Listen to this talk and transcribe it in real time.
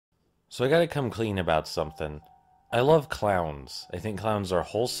So I gotta come clean about something. I love clowns. I think clowns are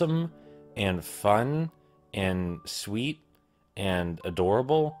wholesome and fun and sweet and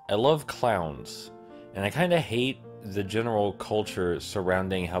adorable. I love clowns. And I kind of hate the general culture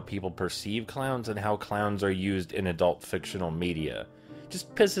surrounding how people perceive clowns and how clowns are used in adult fictional media.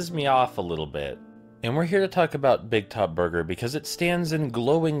 Just pisses me off a little bit. And we're here to talk about BigTop Burger because it stands in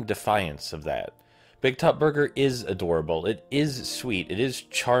glowing defiance of that. BigTop Burger is adorable, it is sweet, it is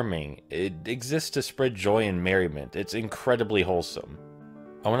charming, it exists to spread joy and merriment, it's incredibly wholesome.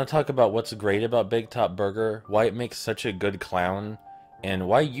 I want to talk about what's great about BigTop Burger, why it makes such a good clown, and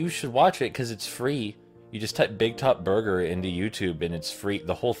why you should watch it because it's free. You just type BigTop Burger into YouTube and it's free,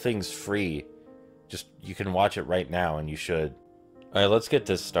 the whole thing's free. Just, you can watch it right now and you should. Alright, let's get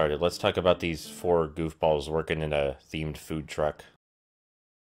this started. Let's talk about these four goofballs working in a themed food truck.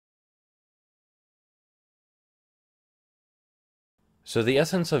 So the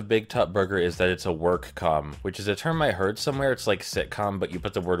essence of BigTop Burger is that it's a work com, which is a term I heard somewhere. It's like sitcom, but you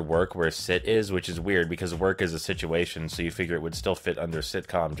put the word work where sit is, which is weird because work is a situation, so you figure it would still fit under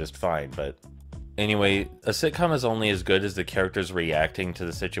sitcom just fine, but... Anyway, a sitcom is only as good as the characters reacting to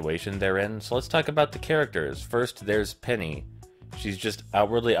the situation they're in, so let's talk about the characters. First, there's Penny. She's just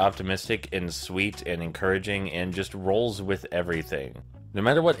outwardly optimistic and sweet and encouraging and just rolls with everything. No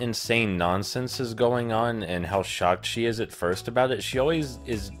matter what insane nonsense is going on and how shocked she is at first about it, she always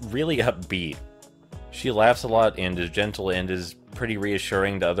is really upbeat. She laughs a lot and is gentle and is pretty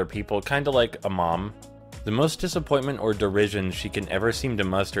reassuring to other people, kinda like a mom. The most disappointment or derision she can ever seem to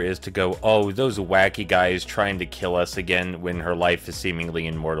muster is to go, "Oh, those wacky guys trying to kill us again," when her life is seemingly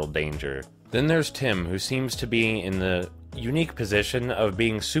in mortal danger. Then there's Tim, who seems to be in the unique position of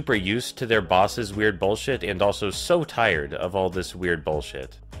being super used to their boss's weird bullshit and also so tired of all this weird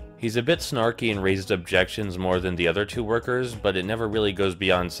bullshit. He's a bit snarky and raises objections more than the other two workers, but it never really goes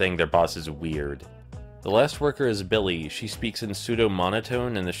beyond saying their boss is weird. The last worker is Billy. She speaks in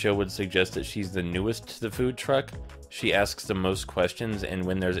pseudo-monotone, and the show would suggest that she's the newest to the food truck. She asks the most questions, and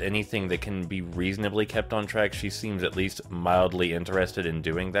when there's anything that can be reasonably kept on track, she seems at least mildly interested in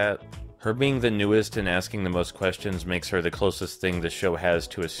doing that. Her being the newest and asking the most questions makes her the closest thing the show has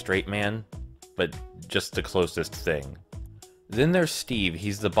to a straight man, but just the closest thing. Then there's Steve.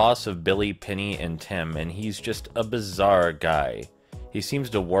 He's the boss of Billy, Penny, and Tim, and he's just a bizarre guy. He seems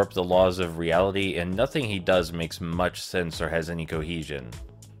to warp the laws of reality, and nothing he does makes much sense or has any cohesion.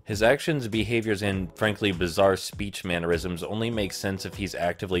 His actions, behaviors, and frankly bizarre speech mannerisms only make sense if he's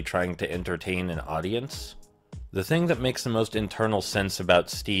actively trying to entertain an audience. The thing that makes the most internal sense about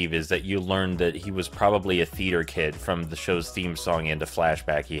Steve is that you learn that he was probably a theater kid from the show's theme song and a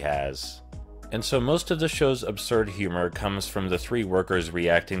flashback he has. And so most of the show's absurd humor comes from the three workers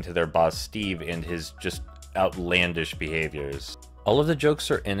reacting to their boss Steve and his just outlandish behaviors. All of the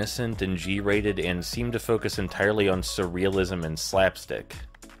jokes are innocent and G-rated and seem to focus entirely on surrealism and slapstick.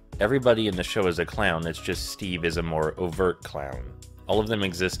 Everybody in the show is a clown, it's just Steve is a more overt clown. All of them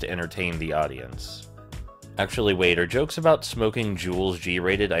exist to entertain the audience. Actually, wait, are jokes about smoking jewels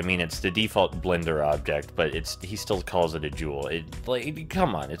G-rated? I mean, it's the default Blender object, but he still calls it a jewel.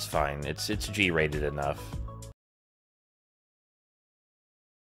 Come on, it's fine. It's G-rated enough.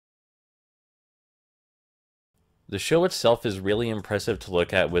 The show itself is really impressive to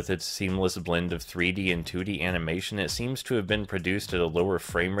look at with its seamless blend of 3D and 2D animation. It seems to have been produced at a lower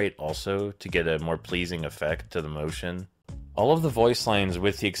frame rate also to get a more pleasing effect to the motion. All of the voice lines,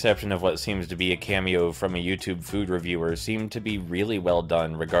 with the exception of what seems to be a cameo from a YouTube food reviewer, seem to be really well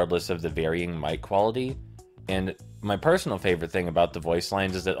done regardless of the varying mic quality. And my personal favorite thing about the voice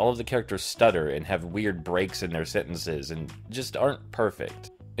lines is that all of the characters stutter and have weird breaks in their sentences and just aren't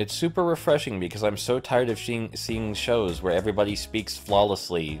perfect. It's super refreshing because I'm so tired of seeing shows where everybody speaks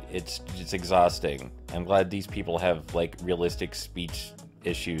flawlessly. It's exhausting. I'm glad these people have, like, realistic speech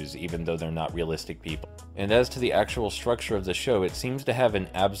issues, even though they're not realistic people. And as to the actual structure of the show, it seems to have an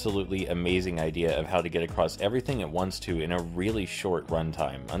absolutely amazing idea of how to get across everything it wants to in a really short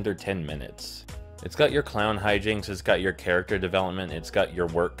runtime, under 10 minutes. It's got your clown hijinks, it's got your character development, it's got your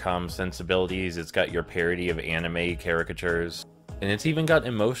work comm sensibilities, it's got your parody of anime caricatures. And it's even got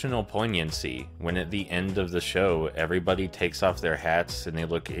emotional poignancy, when at the end of the show, everybody takes off their hats and they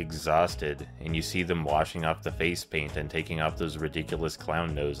look exhausted, and you see them washing off the face paint and taking off those ridiculous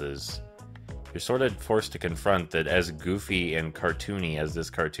clown noses. You're sort of forced to confront that as goofy and cartoony as this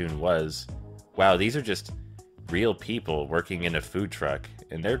cartoon was, wow, these are just real people working in a food truck,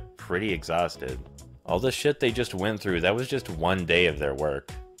 and they're pretty exhausted. All the shit they just went through, that was just one day of their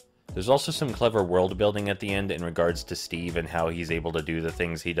work. There's also some clever world building at the end in regards to Steve and how he's able to do the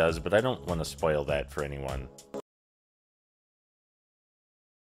things he does, but I don't want to spoil that for anyone.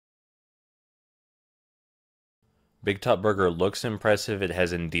 BigTop Burger looks impressive, it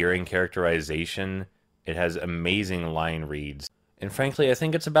has endearing characterization, it has amazing line reads. And frankly, I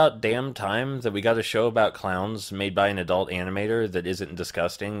think it's about damn time that we got a show about clowns made by an adult animator that isn't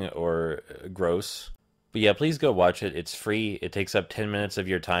disgusting or gross. But yeah, please go watch it. It's free. It takes up 10 minutes of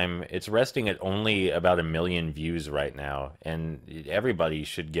your time. It's resting at only about 1 million views right now, and everybody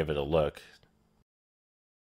should give it a look.